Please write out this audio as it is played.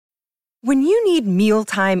When you need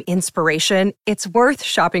mealtime inspiration, it's worth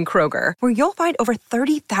shopping Kroger, where you'll find over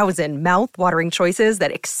 30,000 mouth-watering choices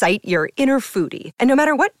that excite your inner foodie. And no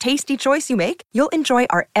matter what tasty choice you make, you'll enjoy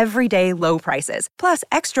our everyday low prices, plus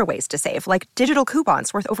extra ways to save, like digital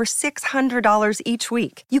coupons worth over $600 each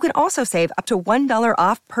week. You can also save up to $1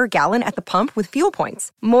 off per gallon at the pump with fuel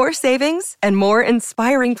points. More savings and more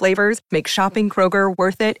inspiring flavors make shopping Kroger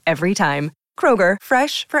worth it every time. Kroger,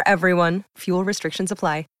 fresh for everyone. Fuel restrictions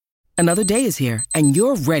apply. Another day is here, and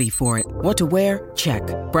you're ready for it. What to wear? Check.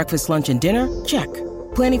 Breakfast, lunch, and dinner? Check.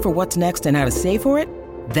 Planning for what's next and how to save for it?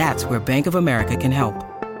 That's where Bank of America can help.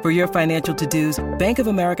 For your financial to-dos, Bank of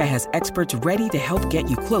America has experts ready to help get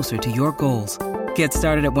you closer to your goals. Get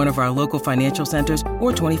started at one of our local financial centers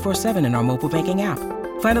or 24/7 in our mobile banking app.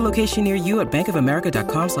 Find a location near you at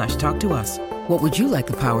bankofamerica.com/talktous. What would you like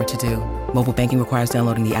the power to do? Mobile banking requires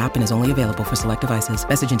downloading the app and is only available for select devices.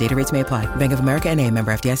 Message and data rates may apply. Bank of America N.A.,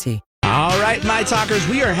 member FDIC. All right, My Talkers,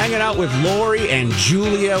 we are hanging out with Lori and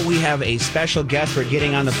Julia. We have a special guest we're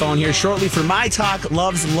getting on the phone here shortly for My Talk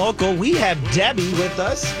Loves Local. We have Debbie with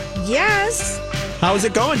us. Yes. How's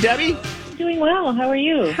it going, Debbie? Doing well. How are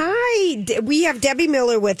you? Hi. We have Debbie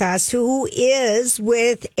Miller with us, who is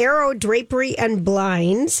with Arrow Drapery and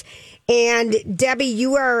Blinds. And Debbie,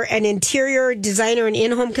 you are an interior designer and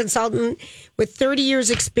in-home consultant with 30 years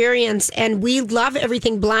experience. And we love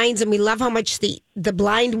everything blinds, and we love how much the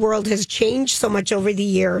blind world has changed so much over the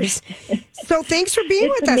years. So thanks for being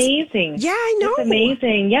with us. It's amazing. Yeah, I know. It's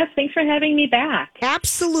amazing. Yes, thanks for having me back.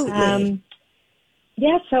 Absolutely.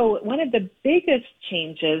 Yeah, so one of the biggest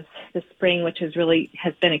changes this spring, which has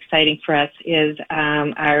been exciting for us, is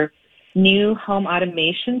our new home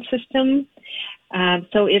automation system.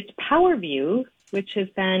 So it's PowerView, which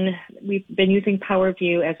we've been using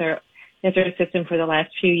PowerView as our system for the last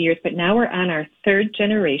few years, but now we're on our third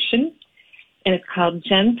generation, and it's called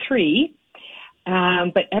Gen 3.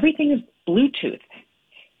 But everything is Bluetooth.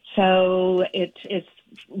 So it's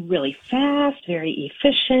really fast, very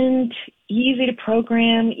efficient, easy to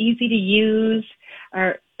program, easy to use.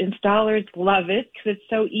 Our installers love it because it's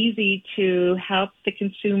so easy to help the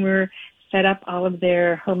consumer set up all of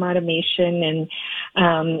their home automation and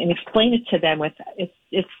explain it to them.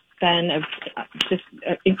 It's been just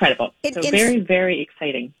incredible. Very, very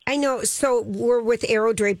exciting. I know. So we're with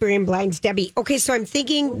Arrow Drapery and Blinds, Debbie. Okay, so I'm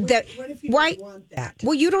thinking that what if you don't want that?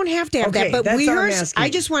 Well, you don't have to have that, but that's all I'm asking. I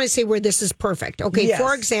just want to say where this is perfect. Okay, Yes.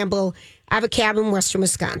 For example, I have a cabin in western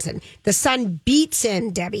Wisconsin. The sun beats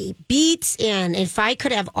in, Debbie, beats in. If I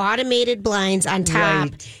could have automated blinds on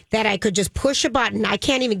top that I could just push a button, I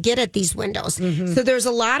can't even get at these windows. Mm-hmm. So there's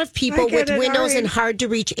a lot of people with windows in hard to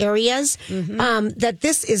reach areas that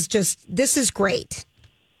this is great.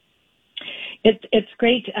 It's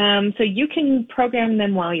great. So you can program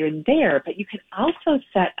them while you're there, but you can also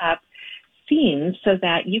set up scenes so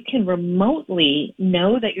that you can remotely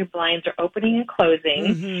know that your blinds are opening and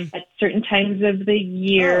closing at certain times of the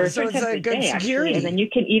year, so certain it's times a of good the day, security. actually. And then you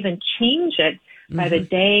can even change it by the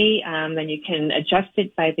day. Then you can adjust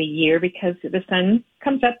it by the year because the sun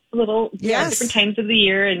comes up a little different times of the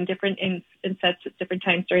year and sets at different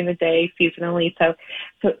times during the day seasonally. So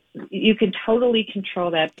you can totally control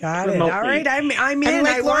that. Got remotely. it. All right, I'm in. I'm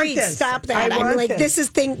like, I want Lori, this. stop that. I I'm want like, this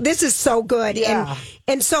is so good. Yeah.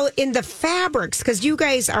 And so in the fabrics, because you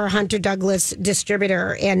guys are a Hunter Douglas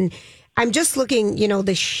distributor, and I'm just looking,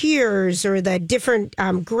 the shears or the different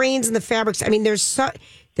grains in the fabrics. I mean, there's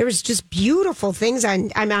just beautiful things.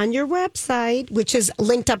 I'm on your website, which is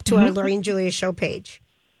linked up to our Lori and Julia show page.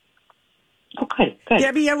 Okay, good.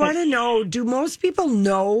 Debbie, I want to know, do most people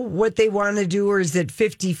know what they want to do, or is it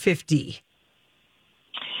 50-50?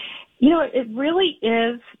 It really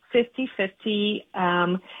is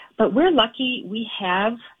 50-50, but we're lucky we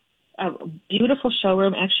have a beautiful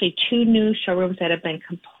showroom, actually 2 new showrooms that have been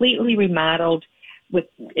completely remodeled with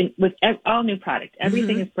all new product.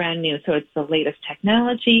 Everything is brand new, so it's the latest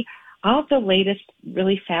technology, all the latest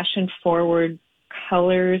really fashion-forward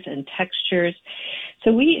colors and textures.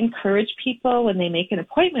 So we encourage people when they make an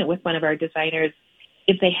appointment with one of our designers,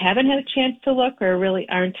 if they haven't had a chance to look or really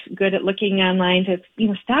aren't good at looking online, to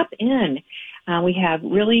stop in. We have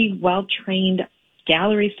really well-trained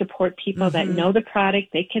gallery support people that know the product.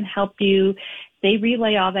 They can help you. They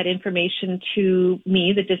relay all that information to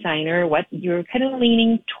me, the designer, what you're kind of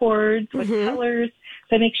leaning towards, what colors.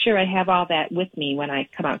 So I make sure I have all that with me when I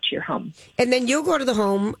come out to your home. And then you'll go to the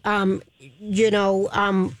home,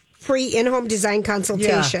 free in-home design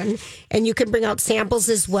consultation, and you can bring out samples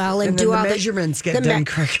as well and do the all measurements get done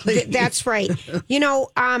correctly. That's right.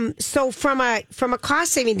 So from a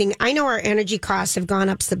cost saving thing, I know our energy costs have gone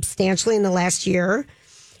up substantially in the last year.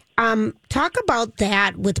 Talk about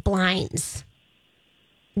that with blinds,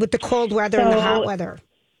 with the cold weather and the hot weather.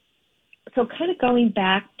 So kind of going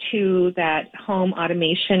back to that home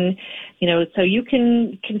automation, so you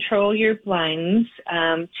can control your blinds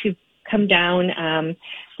to come down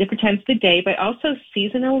different times of the day, but also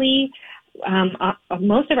seasonally.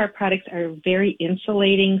 Most of our products are very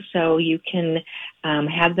insulating, so you can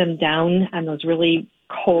have them down on those really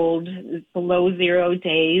cold, below 0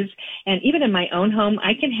 days. And even in my own home,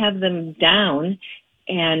 I can have them down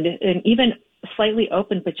and even slightly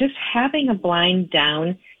open, but just having a blind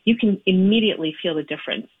down, you can immediately feel the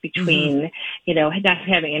difference between, not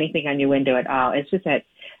having anything on your window at all. It's just that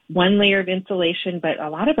one layer of insulation, but a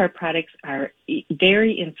lot of our products are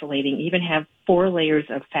very insulating, even have 4 layers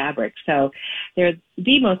of fabric. So they're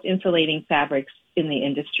the most insulating fabrics in the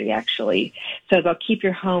industry, actually. So they'll keep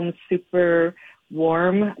your home super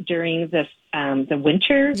warm during the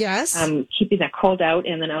winter. Yes. Keeping that cold out,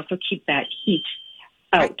 and then also keep that heat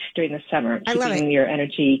out during the summer, keeping your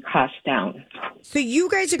energy costs down. So you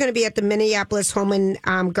guys are going to be at the Minneapolis Home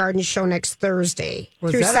and Garden Show next Thursday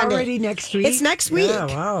Was through that Sunday. already next week? It's next week. Yeah,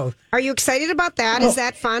 wow. Are you excited about that? Is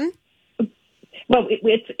that fun? Well,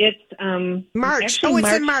 it's March. actually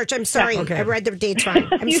It's in March. I'm sorry. Okay. I read the dates wrong.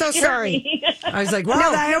 I'm so sorry. I was like,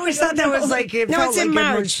 wow, I always thought that was like, it felt it's like in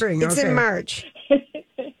March. in spring. It's in March.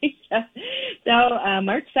 Yeah. So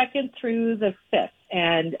March 2nd through the 5th.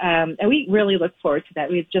 And we really look forward to that.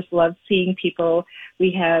 We just love seeing people.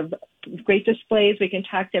 We have great displays. We can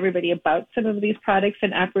talk to everybody about some of these products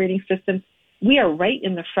and operating systems. We are right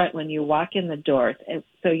in the front when you walk in the door.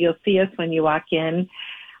 So you'll see us when you walk in.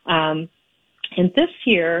 And this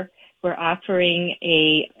year, we're offering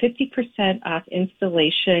a 50% off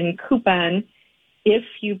installation coupon if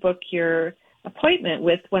you book your appointment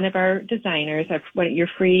with one of our designers, your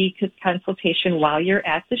free consultation while you're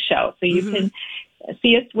at the show. So you can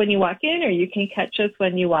see us when you walk in, or you can catch us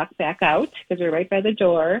when you walk back out, because we're right by the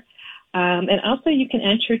door. And also you can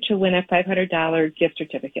enter to win a $500 gift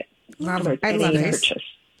certificate. I love this.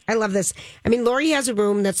 I love this. I mean, Lori has a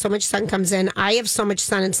room that so much sun comes in. I have so much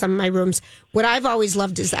sun in some of my rooms. What I've always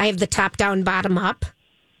loved is I have the top down, bottom up.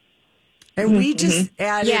 And we just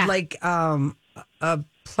added like a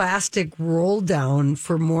plastic roll down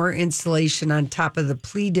for more insulation on top of the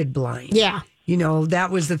pleated blind. Yeah. That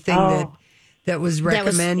was the thing that was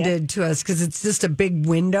recommended to us, because it's just a big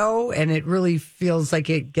window and it really feels like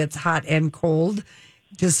it gets hot and cold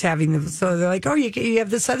just having them. So they're like, you have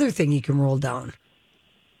this other thing you can roll down.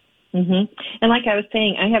 Mm-hmm. And like I was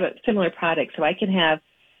saying, I have a similar product, so I can have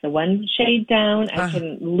the one shade down. I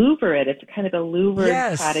can louver it. It's kind of a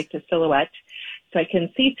louvered product, a silhouette. So I can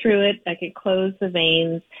see through it. I can close the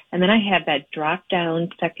veins, and then I have that drop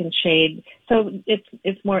down second shade. So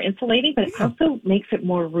it's more insulating, but it also makes it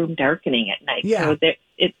more room darkening at night. Yeah. So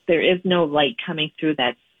there is no light coming through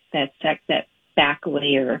that back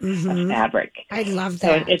layer of fabric. I love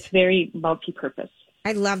that. So it's very multi-purpose.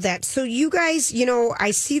 I love that. So you guys, I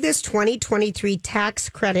see this 2023 tax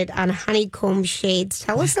credit on honeycomb shades.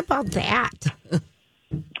 Tell us about that.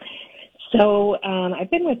 So I've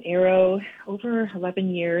been with Arrow over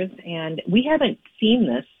 11 years, and we haven't seen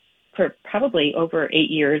this for probably over 8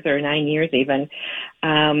 years or 9 years even.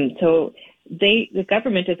 So the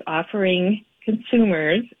government is offering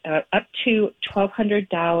consumers up to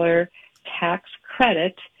 $1,200 tax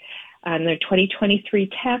credit on their 2023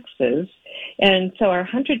 taxes. And so our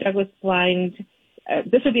Hunter Douglas blind,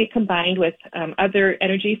 this would be combined with other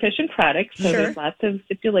energy-efficient products. So there's lots of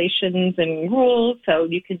stipulations and rules. So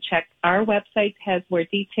you can check our website, has more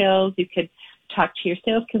details. You could talk to your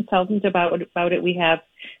sales consultant about it. We have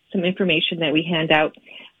some information that we hand out.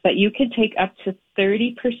 But you can take up to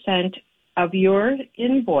 30% of your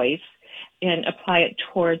invoice and apply it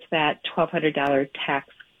towards that $1,200 tax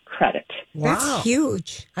credit. Wow. That's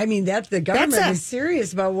huge. I mean, the government is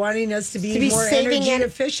serious about wanting us to be more energy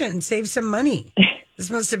efficient and save some money. This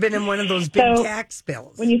must have been in one of those big tax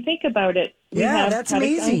bills. When you think about it, we have that's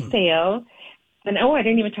products amazing. on sale. And I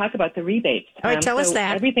didn't even talk about the rebates. All right, tell us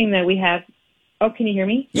that. Everything that we have. Oh, can you hear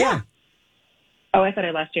me? Yeah. Oh, I thought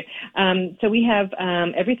I lost you. So we have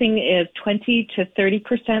everything is 20 to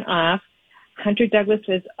 30% off. Hunter Douglas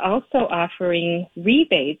is also offering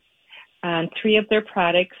rebates on 3 of their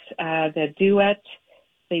products, the Duet,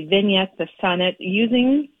 the Vignette, the Sonnet,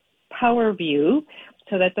 using PowerView.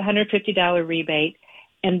 So that's a $150 rebate.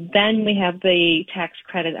 And then we have the tax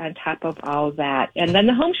credit on top of all that. And then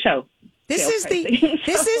the home show. This is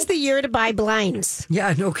the year to buy blinds.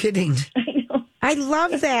 Yeah, no kidding. I know. I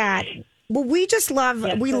love that. Well, we just love,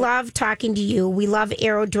 love talking to you. We love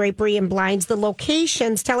Arrow Drapery and Blinds. The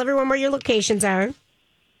locations, tell everyone where your locations are.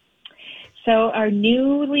 So our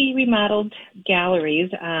newly remodeled galleries,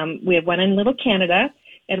 we have one in Little Canada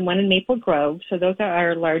and one in Maple Grove. So those are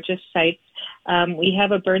our largest sites. We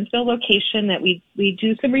have a Burnsville location that we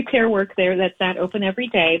do some repair work there that's not open every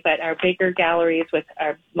day, but our bigger galleries with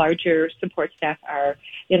our larger support staff are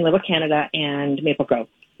in Little Canada and Maple Grove.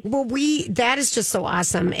 Well, that is just so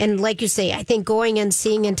awesome. And like you say, I think going and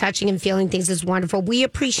seeing and touching and feeling things is wonderful. We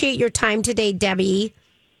appreciate your time today, Debbie.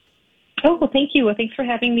 Oh, well, thank you. Well, thanks for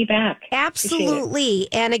having me back. Absolutely.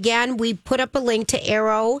 And again, we put up a link to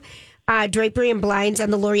Arrow Drapery and Blinds on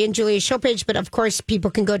the Lori and Julia show page. But of course, people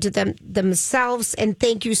can go to them themselves. And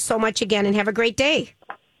thank you so much again and have a great day.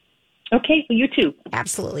 Okay. Well, you too.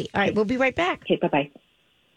 Absolutely. All right. We'll be right back. Okay. Bye-bye.